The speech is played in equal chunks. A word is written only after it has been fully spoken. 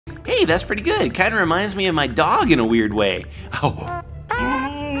Hey, that's pretty good. Kind of reminds me of my dog in a weird way. Oh,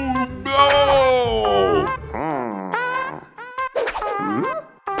 no!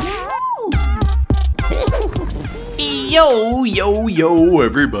 Yo,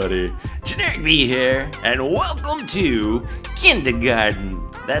 everybody. Generikb here, and welcome to kindergarten.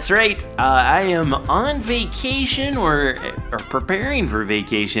 That's right, I am on vacation or preparing for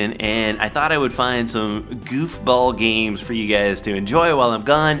vacation, and I thought I would find some goofball games for you guys to enjoy while I'm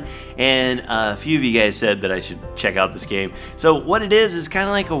gone, and a few of you guys said that I should check out this game. So what it is kind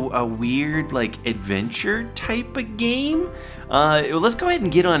of like a weird, like, adventure type of game. Let's go ahead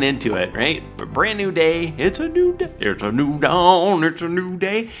and get on into it, right? A brand new day, it's a new day, it's a new dawn, it's a new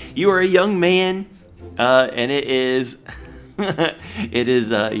day. You are a young man, and it is...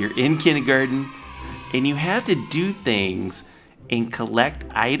 you're in kindergarten, and you have to do things and collect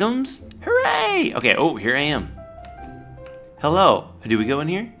items. Hooray! Okay, oh, here I am. Hello, do we go in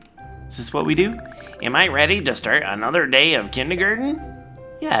here? Is this what we do? Am I ready to start another day of kindergarten?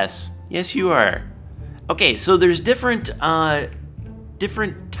 Yes, you are. Okay, so there's different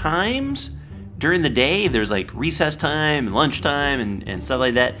times during the day. There's like recess time and lunchtime and stuff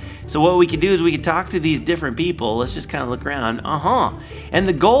like that. So what we can do is we can talk to these different people. Let's just kind of look around. And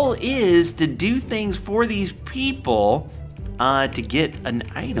the goal is to do things for these people to get an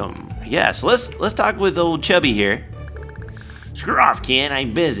item. Yeah, so let's talk with old Chubby here. Screw off, Ken,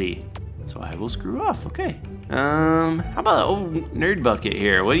 I'm busy. So I will screw off, okay. How about old Nerd Bucket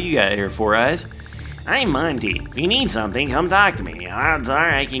here? What do you got here, Four Eyes? I'm Monty. If you need something, come talk to me. Odds are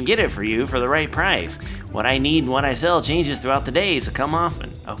I can get it for you for the right price. What I need and what I sell changes throughout the day, so come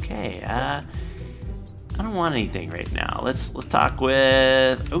often. Okay, I don't want anything right now. Let's talk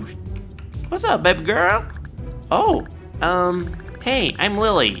with... Oh, what's up, baby girl? Oh, hey, I'm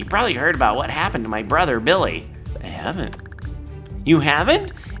Lily. You probably heard about what happened to my brother, Billy. I haven't. You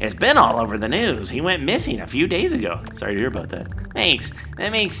haven't? It's been all over the news. He went missing a few days ago. Sorry to hear about that. Thanks.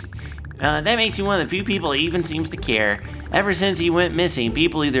 That makes you one of the few people that even seems to care. Ever since he went missing,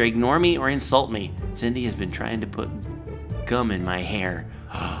 people either ignore me or insult me. Cindy has been trying to put gum in my hair.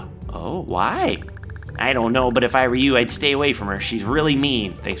 Oh, why? I don't know, but if I were you, I'd stay away from her. She's really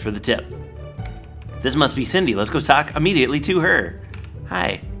mean. Thanks for the tip. This must be Cindy. Let's go talk immediately to her.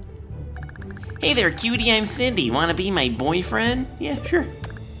 Hi. Hey there, cutie. I'm Cindy. Want to be my boyfriend? Yeah, sure.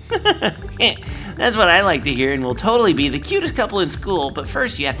 That's what I like to hear, and we'll totally be the cutest couple in school, but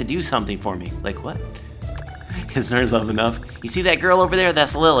first you have to do something for me. Like what? Isn't her love enough? You see that girl over there?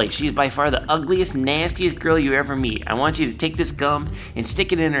 That's Lily. She's by far the ugliest, nastiest girl you ever meet. I want you to take this gum and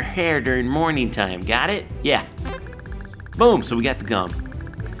stick it in her hair during morning time. Got it? Yeah. Boom, so we got the gum.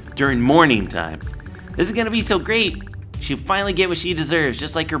 During morning time. This is gonna be so great. She'll finally get what she deserves,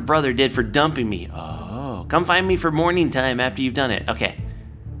 just like her brother did for dumping me. Oh, come find me for morning time after you've done it. Okay.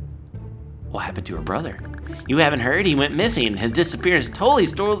 What happened to her brother? You haven't heard? He went missing. His disappearance totally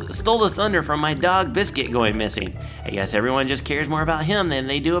stole the thunder from my dog Biscuit going missing. I guess everyone just cares more about him than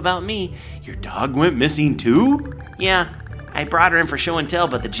they do about me. Your dog went missing too? Yeah, I brought her in for show and tell,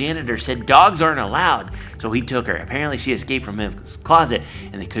 but the janitor said dogs aren't allowed, so he took her. Apparently she escaped from his closet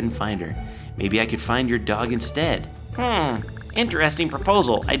and they couldn't find her. Maybe I could find your dog instead. Interesting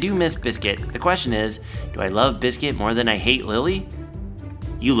proposal. I do miss Biscuit. The question is, do I love Biscuit more than I hate Lily?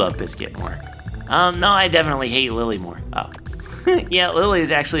 You love Biscuit more. No, I definitely hate Lily more. Oh. Yeah, Lily is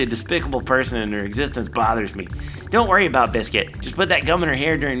actually a despicable person and her existence bothers me. Don't worry about Biscuit. Just put that gum in her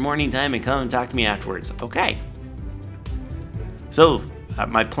hair during morning time and come and talk to me afterwards. Okay. So,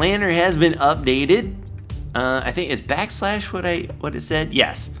 my planner has been updated. I think is backslash what it said?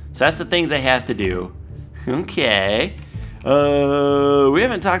 Yes. So that's the things I have to do. Okay. We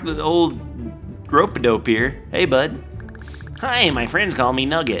haven't talked to the old rope-a-dope here. Hey, bud. Hi, my friends call me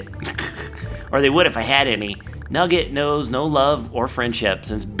Nugget. Or they would if I had any. Nugget knows no love or friendship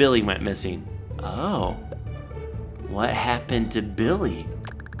since Billy went missing. Oh. What happened to Billy?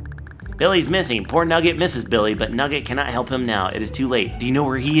 Billy's missing. Poor Nugget misses Billy, but Nugget cannot help him now. It is too late. Do you know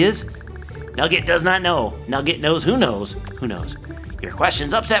where he is? Nugget does not know. Nugget knows who knows. Who knows? Your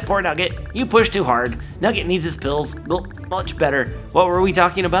questions upset poor Nugget. You pushed too hard. Nugget needs his pills. Much better. What were we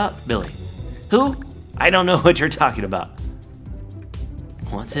talking about? Billy. Who? I don't know what you're talking about.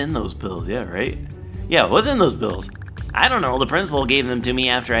 What's in those pills? Yeah, right? Yeah, what's in those pills? I don't know. The principal gave them to me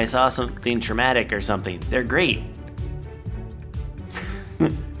after I saw something traumatic or something. They're great.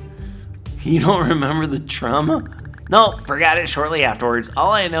 You don't remember the trauma? No, forgot it shortly afterwards.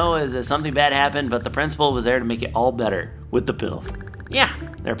 All I know is that something bad happened, but the principal was there to make it all better with the pills. Yeah,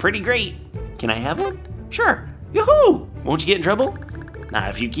 they're pretty great. Can I have one? Sure. Yoo-hoo! Won't you get in trouble? Not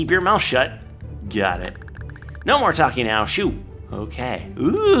if you keep your mouth shut. Got it. No more talking now. Shoo. Okay.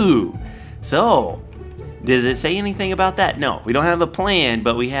 Ooh. So, does it say anything about that? No, we don't have a plan,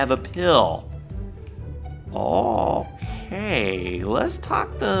 but we have a pill. Okay, let's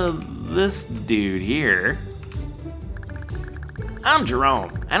talk to this dude here. I'm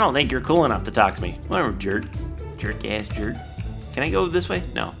Jerome. I don't think you're cool enough to talk to me. Whatever, jerk. Jerk ass jerk. Can I go this way?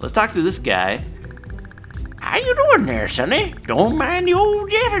 No. Let's talk to this guy. How you doing there, sonny? Don't mind the old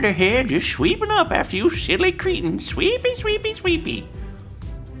janitor here, just sweeping up after you silly cretins. Sweepy, sweepy, sweepy.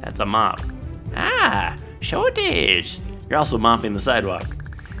 That's a mop. Ah, so it is. You're also mopping the sidewalk.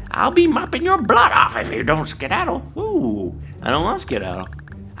 I'll be mopping your blood off if you don't skedaddle. Ooh, I don't want skedaddle.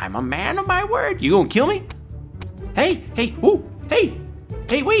 I'm a man of my word. You gonna kill me? Hey, hey, ooh, hey,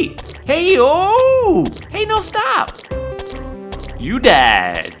 hey, wait. Hey, oh, hey, no, stop. You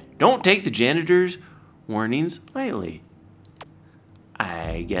died. Don't take the janitor's warnings lightly.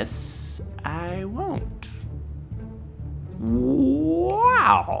 I guess I won't.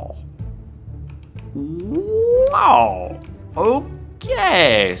 Wow. Wow.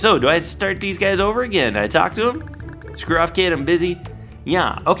 Okay. So, do I start these guys over again? I talk to them? Screw off, kid. I'm busy.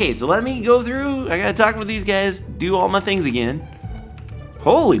 Yeah. Okay, so let me go through. I gotta talk with these guys, do all my things again.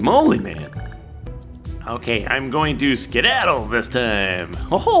 Holy moly, man. Okay, I'm going to skedaddle this time.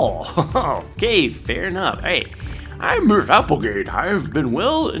 Oh, okay, fair enough. Hey, I'm Miss Applegate. I've been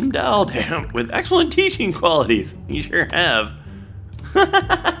well endowed with excellent teaching qualities. You sure have.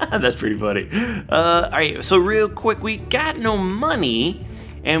 That's pretty funny. All right, so real quick, we got no money,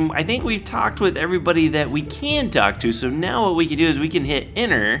 and I think we've talked with everybody that we can talk to, so now what we can do is we can hit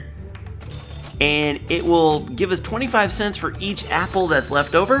enter, and it will give us 25 cents for each apple that's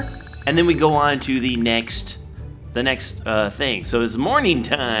left over. And then we go on to the next thing. So it's morning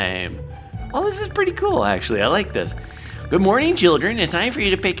time. Oh, this is pretty cool, actually. I like this. Good morning, children. It's time for you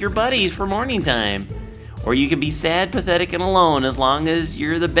to pick your buddies for morning time. Or you can be sad, pathetic, and alone as long as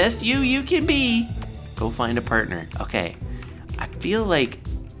you're the best you can be. Go find a partner. Okay. I feel like...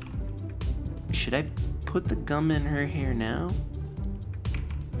 Should I put the gum in her hair now?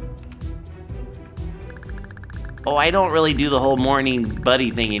 Oh, I don't really do the whole morning buddy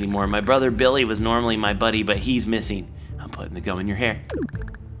thing anymore. My brother Billy was normally my buddy, but he's missing. I'm putting the gum in your hair.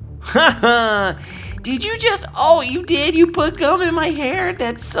 Haha! Did you just... Oh, you did? You put gum in my hair?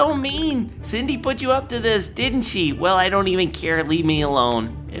 That's so mean. Cindy put you up to this, didn't she? Well, I don't even care. Leave me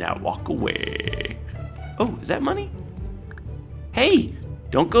alone. And I walk away. Oh, is that money? Hey,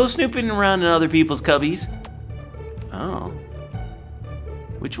 don't go snooping around in other people's cubbies. Oh.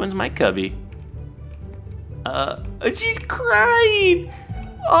 Which one's my cubby? She's crying.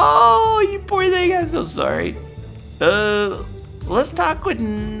 Oh, you poor thing. I'm so sorry. Let's talk with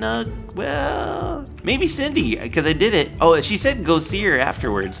Nug. Well, maybe Cindy, because I did it. Oh, she said go see her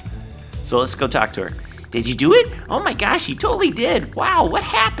afterwards. So let's go talk to her. Did you do it? Oh my gosh, you totally did. Wow, what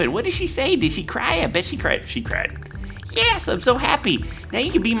happened? What did she say? Did she cry? I bet she cried. She cried. Yes, I'm so happy. Now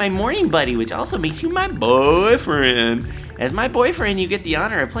you can be my morning buddy, which also makes you my boyfriend. As my boyfriend, you get the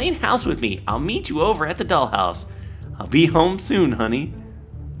honor of playing house with me. I'll meet you over at the dollhouse. I'll be home soon, honey.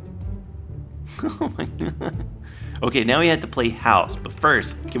 Oh my god. Okay, now we have to play house. But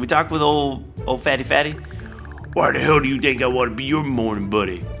first, can we talk with old Fatty Fatty? Why the hell do you think I want to be your morning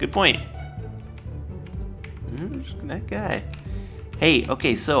buddy? Good point. That guy. Hey,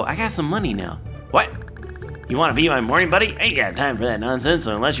 okay, so I got some money now. What? You want to be my morning buddy? Ain't got time for that nonsense,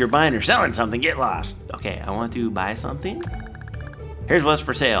 so unless you're buying or selling something, get lost. Okay, I want to buy something. Here's what's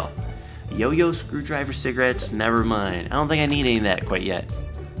for sale. Yo-yo, screwdriver, cigarettes, never mind. I don't think I need any of that quite yet.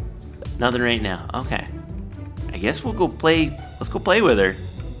 Nothing right now. Okay. I guess we'll go play. Let's go play with her.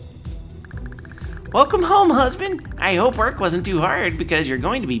 Welcome home, husband. I hope work wasn't too hard because you're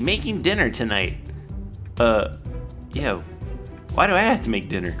going to be making dinner tonight. Yeah. Why do I have to make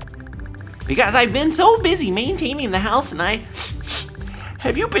dinner? Because I've been so busy maintaining the house and I...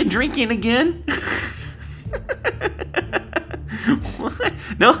 Have you been drinking again? What?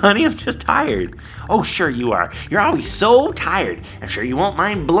 No, honey, I'm just tired. Oh, sure you are. You're always so tired. I'm sure you won't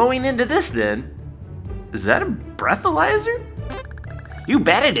mind blowing into this then. Is that a breathalyzer? You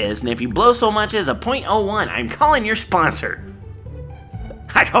bet it is, and if you blow so much as a .01, I'm calling your sponsor.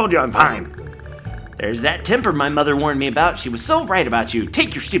 I told you I'm fine. There's that temper my mother warned me about. She was so right about you.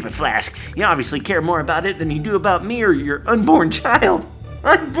 Take your stupid flask. You obviously care more about it than you do about me or your unborn child.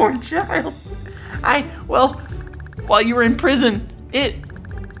 Unborn child. Well, while you were in prison,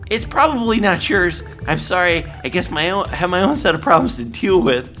 it's probably not yours. I'm sorry. I guess I have my own set of problems to deal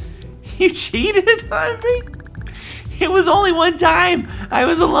with. You cheated on me? It was only one time. I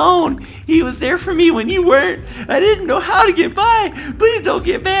was alone. He was there for me when you weren't. I didn't know how to get by. Please don't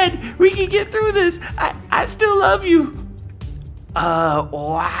get mad. We can get through this. I still love you.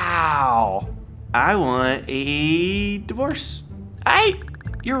 Wow. I want a divorce.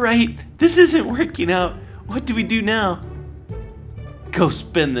 You're right. This isn't working out. What do we do now? Go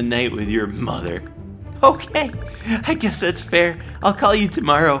spend the night with your mother. Okay, I guess that's fair. I'll call you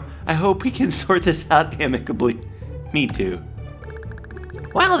tomorrow. I hope we can sort this out amicably. Me too.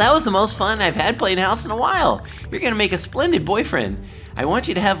 Wow, that was the most fun I've had playing house in a while. You're gonna make a splendid boyfriend. I want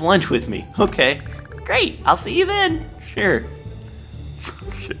you to have lunch with me. Okay, great. I'll see you then. Sure.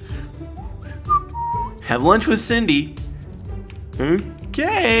 Have lunch with Cindy.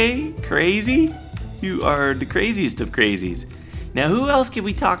 Okay, crazy. You are the craziest of crazies. Now, who else can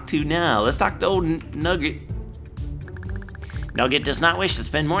we talk to now? Let's talk to old Nugget. Nugget does not wish to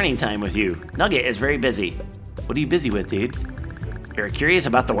spend morning time with you. Nugget is very busy. What are you busy with, dude? You're curious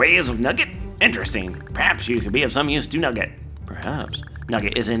about the ways of Nugget? Interesting. Perhaps you could be of some use to Nugget. Perhaps.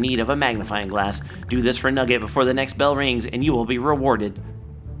 Nugget is in need of a magnifying glass. Do this for Nugget before the next bell rings, and you will be rewarded.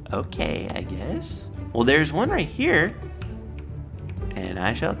 Okay, I guess. Well, there's one right here. And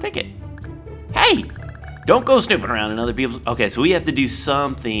I shall take it. Hey! Don't go snooping around in other people's... Okay, so we have to do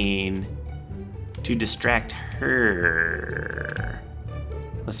something to distract her.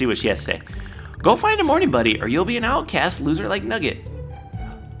 Let's see what she has to say. Go find a morning buddy, or you'll be an outcast loser like Nugget.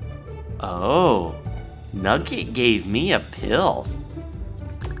 Oh, Nugget gave me a pill.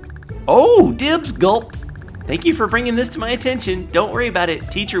 Oh, dibs, gulp. Thank you for bringing this to my attention. Don't worry about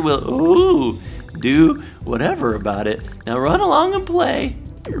it. Teacher will, do whatever about it. Now run along and play.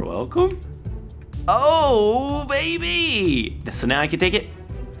 You're welcome. Oh, baby. So now I can take it?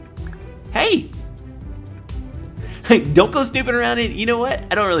 Hey. Don't go snooping around it. You know what?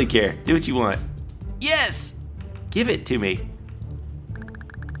 I don't really care. Do what you want. Yes. Give it to me.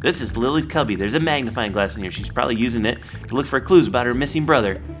 This is Lily's cubby. There's a magnifying glass in here. She's probably using it to look for clues about her missing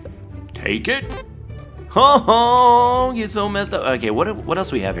brother. Take it. Oh, get so messed up. Okay, what else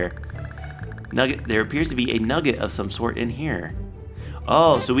do we have here? Nugget. There appears to be a nugget of some sort in here.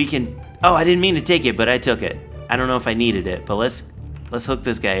 Oh, so we can... Oh, I didn't mean to take it, but I took it. I don't know if I needed it, but let's hook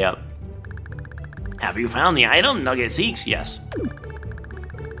this guy up. Have you found the item Nugget seeks? Yes.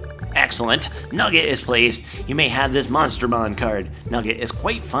 Excellent. Nugget is placed. You may have this Monster Bond card. Nugget is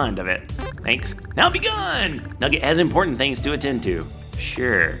quite fond of it. Thanks. Now be gone! Nugget has important things to attend to.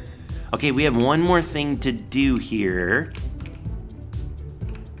 Sure. Okay, we have one more thing to do here.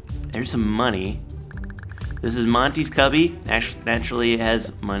 There's some money. This is Monty's cubby. Naturally, it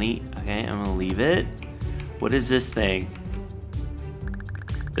has money. Okay, I'm gonna leave it. What is this thing?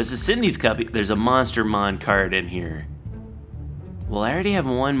 This is Cindy's cubby. There's a Monster Mon card in here. Well, I already have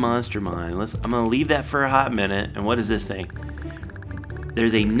one Monster Mon. I'm gonna leave that for a hot minute. And what is this thing?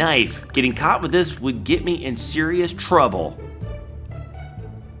 There's a knife. Getting caught with this would get me in serious trouble.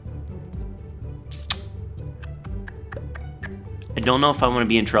 I don't know if I want to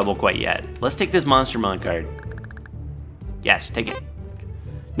be in trouble quite yet. Let's take this Monster Mon card. Yes, take it.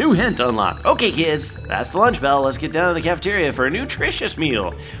 New hint unlocked. Okay, kids, that's the lunch bell. Let's get down to the cafeteria for a nutritious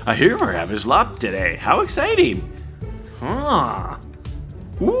meal. I hear we're having slop today. How exciting. Huh.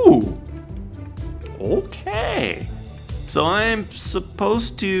 Ooh. Okay. So I'm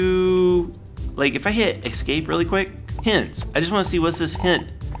supposed to, like, if I hit escape really quick, hints. I just want to see what's this hint.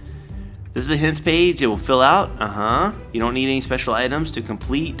 This is the hints page. It will fill out. You don't need any special items to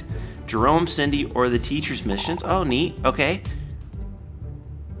complete Jerome, Cindy, or the teacher's missions. Oh, neat. Okay.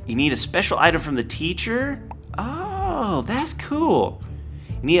 You need a special item from the teacher. Oh, that's cool.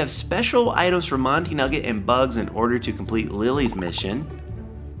 You need to have special items for Monty, Nugget, and Bugs in order to complete Lily's mission.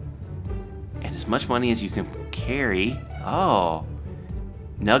 And as much money as you can carry. Oh.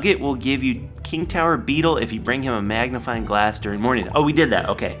 Nugget will give you King Tower Beetle if you bring him a magnifying glass during morning. Oh, we did that.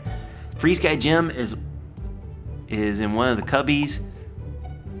 Okay. Free Sky Gym is in one of the cubbies.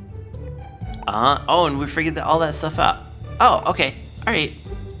 Oh, and we figured all that stuff out. Oh, okay. All right.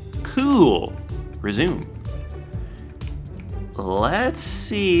 Cool. Resume. Let's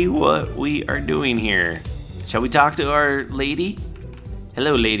see what we are doing here. Shall we talk to our lady?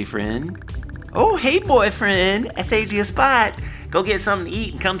 Hello, lady friend. Oh, hey, boyfriend. I saved you a spot. Go get something to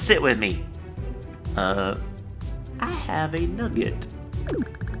eat and come sit with me. I have a nugget.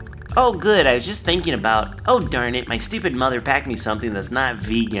 Oh, good. I was just thinking about... Oh, darn it. My stupid mother packed me something that's not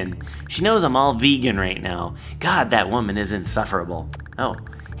vegan. She knows I'm all vegan right now. God, that woman is insufferable. Oh.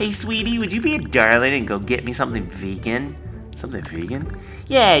 Hey, sweetie, would you be a darling and go get me something vegan? Something vegan?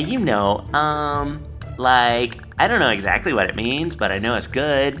 Yeah, you know. Like, I don't know exactly what it means, but I know it's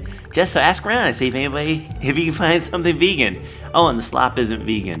good. Just so ask around and see if you can find something vegan. Oh, and the slop isn't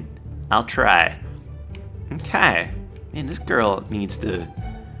vegan. I'll try. Okay. Man, this girl needs to...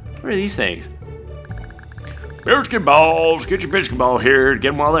 What are these things? Biscuit balls. Get your biscuit ball here. Get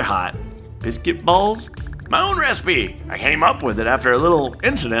them while they're hot. Biscuit balls? My own recipe. I came up with it after a little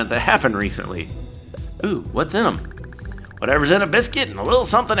incident that happened recently. Ooh, what's in them? Whatever's in a biscuit and a little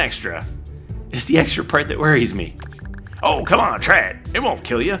something extra. It's the extra part that worries me. Oh, come on, try it. It won't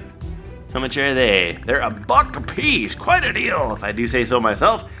kill you. How much are they? They're $1 a piece. Quite a deal, If I do say so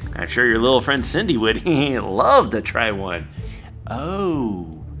myself. I'm sure your little friend Cindy would love to try one.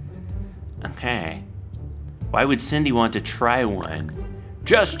 Oh. Okay. Why would Cindy want to try one?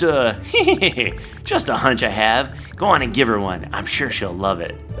 Just a hunch I have. Go on and give her one. I'm sure she'll love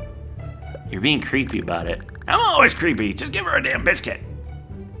it. You're being creepy about it. I'm always creepy. Just give her a damn biscuit.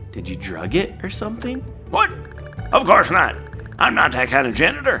 Did you drug it or something? What? Of course not. I'm not that kind of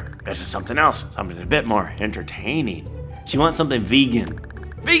janitor. This is something else. Something a bit more entertaining. She wants something vegan.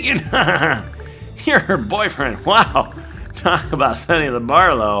 Vegan? You're her boyfriend. Wow. Talk about setting the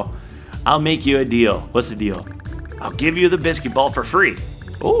bar low. I'll make you a deal. What's the deal? I'll give you the biscuit ball for free.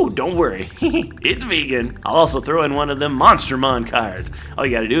 Oh, don't worry. It's vegan. I'll also throw in one of them Monster Mon cards. All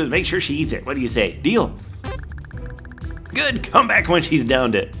you gotta do is make sure she eats it. What do you say? Deal? Good. Come back when she's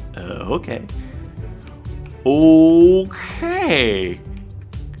downed it. Okay. Okay.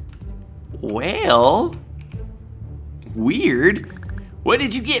 Well, weird. What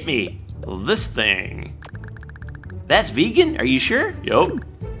did you get me? This thing. That's vegan? Are you sure? Yup.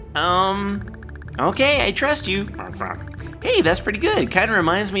 Okay, I trust you. Hey, that's pretty good. Kind of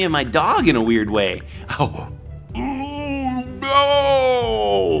reminds me of my dog in a weird way. Oh,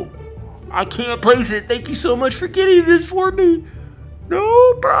 no! I can't place it. Thank you so much for getting this for me.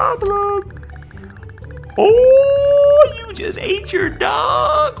 No problem. Oh, you just ate your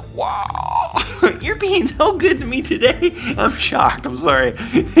dog. Wow. You're being so good to me today. I'm shocked. I'm sorry.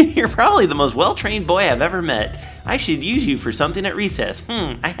 You're probably the most well-trained boy I've ever met. I should use you for something at recess.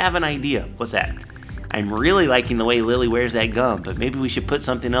 I have an idea. What's that? I'm really liking the way Lily wears that gum, but maybe we should put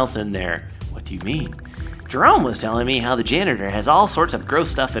something else in there. What do you mean? Jerome was telling me how the janitor has all sorts of gross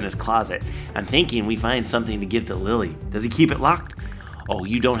stuff in his closet. I'm thinking we find something to give to Lily. Does he keep it locked? Oh,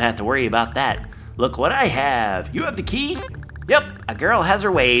 you don't have to worry about that. Look what I have. You have the key? Yep, a girl has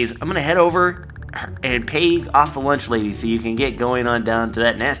her ways. I'm gonna head over and pay off the lunch lady so you can get going on down to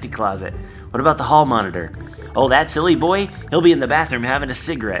that nasty closet. What about the hall monitor? Oh, that silly boy? He'll be in the bathroom having a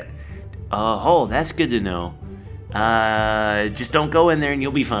cigarette. Oh, that's good to know. Just don't go in there and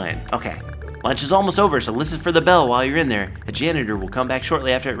you'll be fine. Okay. Lunch is almost over, so listen for the bell while you're in there. A janitor will come back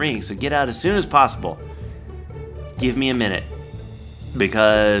shortly after it rings, so get out as soon as possible. Give me a minute,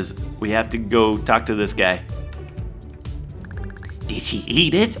 because we have to go talk to this guy. Did she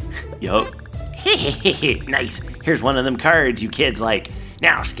eat it? Yup. Nice. Here's one of them cards you kids like.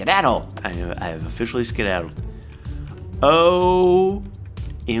 Now, skedaddle. I have officially skedaddled. OMG.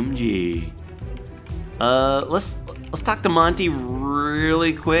 Let's talk to Monty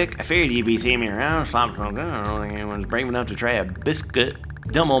really quick. I figured you'd be seeing me around. I don't think anyone's brave enough to try a biscuit.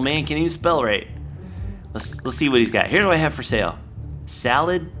 Dumb old man can't even spell right. Let's see what he's got. Here's what I have for sale.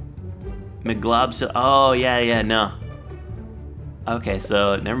 Salad. McGlob. Oh, yeah, no. Okay,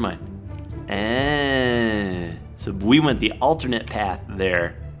 so never mind. So we went the alternate path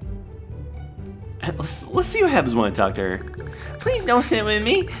there. Let's see what happens when I talk to her. Please don't sit with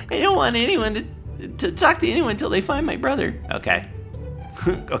me. I don't want anyone to talk to anyone until they find my brother. Okay.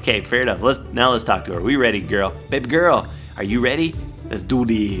 Okay, fair enough. Let's talk to her. We ready, girl? Baby girl, are you ready? Let's do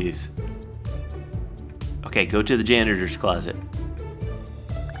this. Okay, go to the janitor's closet.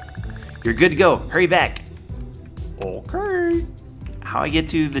 You're good to go. Hurry back. Okay. How I get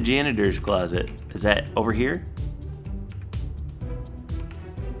to the janitor's closet? Is that over here?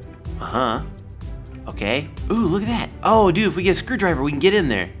 Uh-huh. Okay. Ooh, look at that. Oh, dude, if we get a screwdriver, we can get in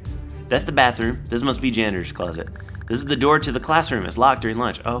there. That's the bathroom. This must be janitor's closet. This is the door to the classroom. It's locked during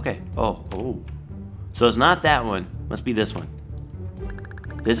lunch. Oh, okay. Oh. So it's not that one. Must be this one.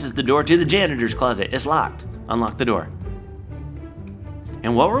 This is the door to the janitor's closet. It's locked. Unlock the door.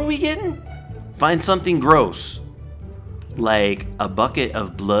 And what were we getting? Find something gross. Like a bucket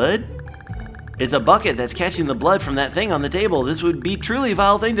of blood? It's a bucket that's catching the blood from that thing on the table. This would be truly a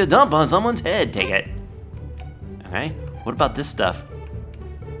vile thing to dump on someone's head. Take it. Okay. What about this stuff?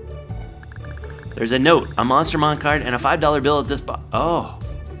 There's a note, a Monster Mon card, and a $5 bill at this Oh.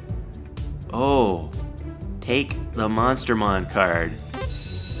 Take the Monster Mon card.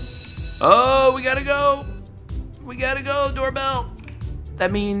 Oh, we gotta go. We gotta go, doorbell.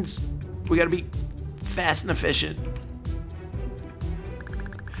 That means we gotta be fast and efficient.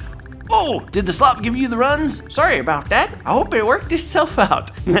 Oh, did the slop give you the runs? Sorry about that. I hope it worked itself out.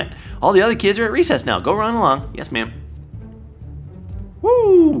 All the other kids are at recess now. Go run along. Yes, ma'am.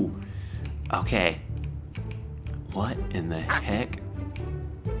 Woo! Okay. What in the heck?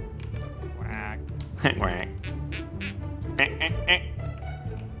 Quack.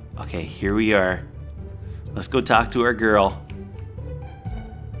 Okay, here we are. Let's go talk to our girl.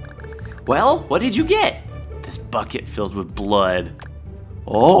 Well, what did you get? This bucket filled with blood.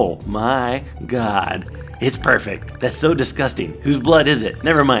 Oh my God. It's perfect. That's so disgusting. Whose blood is it?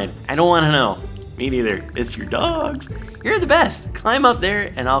 Never mind. I don't want to know. Me neither. It's your dog's. You're the best. Climb up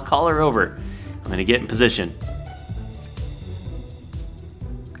there and I'll call her over. I'm going to get in position.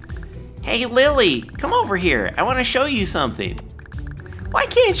 Hey, Lily, come over here. I want to show you something. Why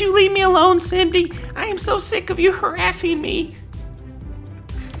can't you leave me alone, Cindy? I am so sick of you harassing me.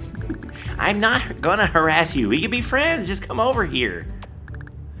 I'm not gonna harass you. We can be friends. Just come over here.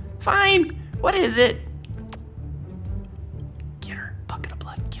 Fine. What is it? Get her. Bucket of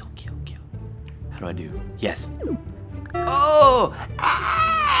blood. Kill. How do I do? Yes. Oh!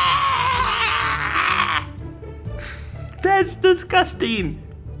 Ah! That's disgusting.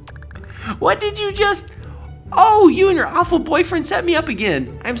 What did you just... Oh, you and your awful boyfriend set me up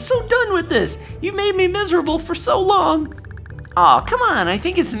again. I'm so done with this. You made me miserable for so long. Aw, come on. I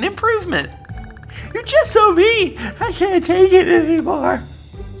think it's an improvement. You're just so mean. I can't take it anymore.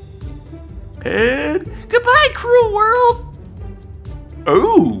 And goodbye, cruel world.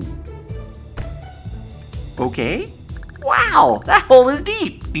 Oh. Okay. Wow, that hole is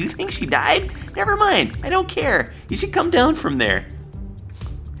deep. Do you think she died? Never mind. I don't care. You should come down from there.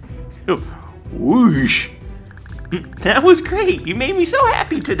 Whoosh. That was great. You made me so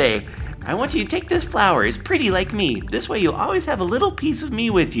happy today. I want you to take this flower. It's pretty like me. This way you'll always have a little piece of me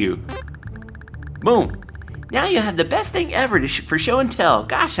with you. Boom. Now you have the best thing ever for show and tell.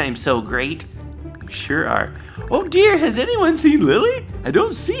 Gosh, I'm so great. You sure are. Oh dear, has anyone seen Lily? I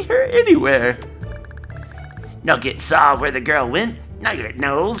don't see her anywhere. Nugget saw where the girl went. Nugget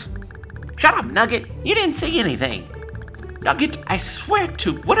knows. Shut up, Nugget. You didn't see anything. Nugget, I swear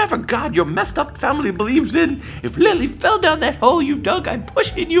to whatever god your messed up family believes in, if Lily fell down that hole you dug, I'm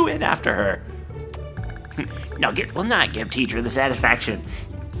pushing you in after her. Nugget will not give Teacher the satisfaction.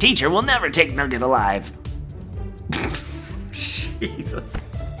 Teacher will never take Nugget alive. Jesus.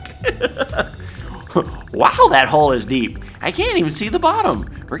 Wow, that hole is deep. I can't even see the bottom.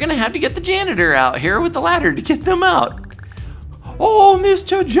 We're gonna have to get the janitor out here with the ladder to get them out. Oh,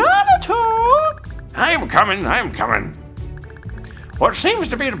 Mr. Janitor! I am coming. What seems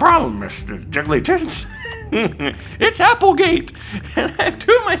to be the problem, Mr. Jigglytits? It's Applegate, and I have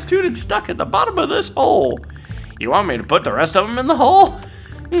 2 of my students stuck at the bottom of this hole. You want me to put the rest of them in the hole?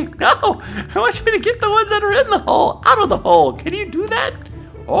 No, I want you to get the ones that are in the hole out of the hole. Can you do that?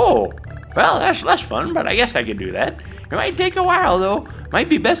 Oh, well, that's less fun, but I guess I can do that. It might take a while, though. Might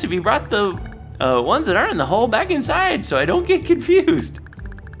be best if you brought the ones that aren't in the hole back inside so I don't get confused.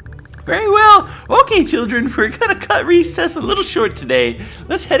 Very well. Okay, children, we're gonna cut recess a little short today.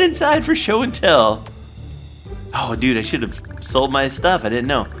 Let's head inside for show and tell. Oh, dude, I should have sold my stuff. I didn't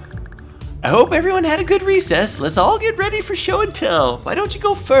know. I hope everyone had a good recess. Let's all get ready for show and tell. Why don't you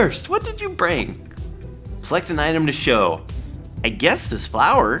go first? What did you bring? Select an item to show. I guess this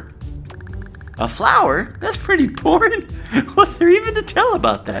flower. A flower? That's pretty boring. What's there even to tell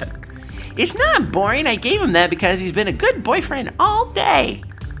about that? It's not boring. I gave him that because he's been a good boyfriend all day.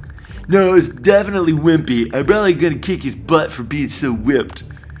 No, it's definitely wimpy. I'm probably gonna kick his butt for being so whipped.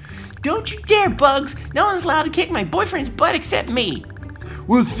 Don't you dare, Bugs. No one's allowed to kick my boyfriend's butt except me.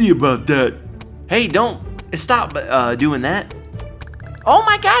 We'll see about that. Hey, don't stop doing that. Oh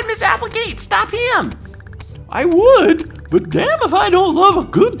my God, Miss Applegate, stop him. I would, but damn if I don't love a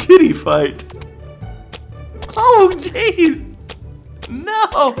good kitty fight. Oh, jeez.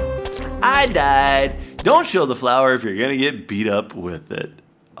 No, I died. Don't show the flower if you're gonna get beat up with it.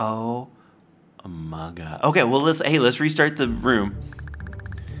 Oh my God. Okay, well let's restart the room.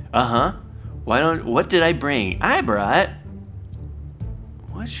 What did I bring? I brought.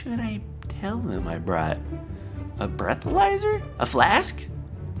 What should I tell them I brought? A breathalyzer? A flask?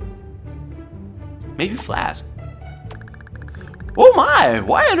 Maybe flask. Oh my!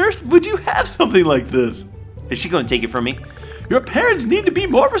 Why on earth would you have something like this? Is she going to take it from me? Your parents need to be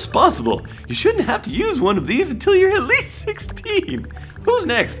more responsible. You shouldn't have to use one of these until you're at least 16. Who's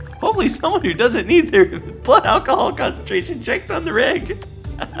next? Hopefully someone who doesn't need their blood alcohol concentration checked on the reg.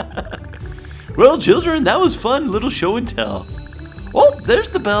 Well, children, that was fun little show and tell. Oh, there's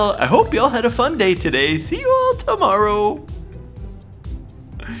the bell. I hope y'all had a fun day today. See you all tomorrow.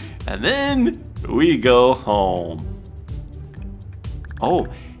 And then we go home. Oh,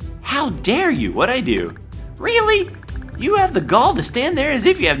 how dare you? What'd I do? Really? You have the gall to stand there as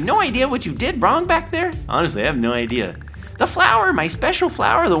if you have no idea what you did wrong back there? Honestly, I have no idea. The flower, my special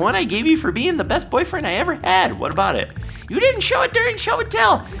flower, the one I gave you for being the best boyfriend I ever had. What about it? You didn't show it during show and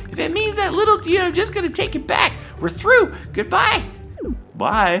tell. If it means that little to you, I'm just gonna take it back. We're through. Goodbye.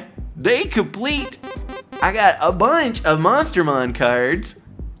 Bye. Day complete. I got a bunch of Monstermon cards.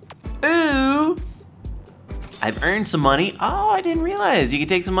 Ooh. I've earned some money. Oh, I didn't realize you could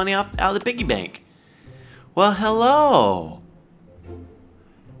take some money out of the piggy bank. Well, hello.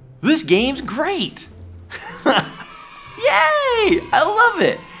 This game's great. Yay! I love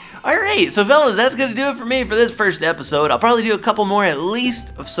it. All right, so fellas, that's gonna do it for me for this first episode. I'll probably do a couple more at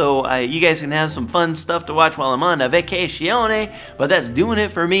least, so you guys can have some fun stuff to watch while I'm on a vacazione. But that's doing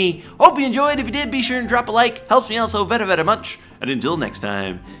it for me. Hope you enjoyed. If you did, be sure and drop a like. Helps me out so very, very much. And until next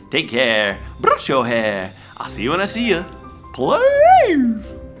time, take care. Brush your hair. I'll see you when I see you.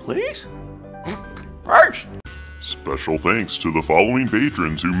 Please, please. First. Special thanks to the following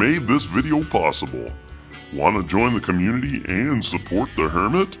patrons who made this video possible. Want to join the community and support the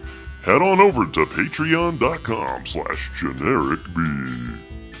Hermit? Head on over to patreon.com/generikb.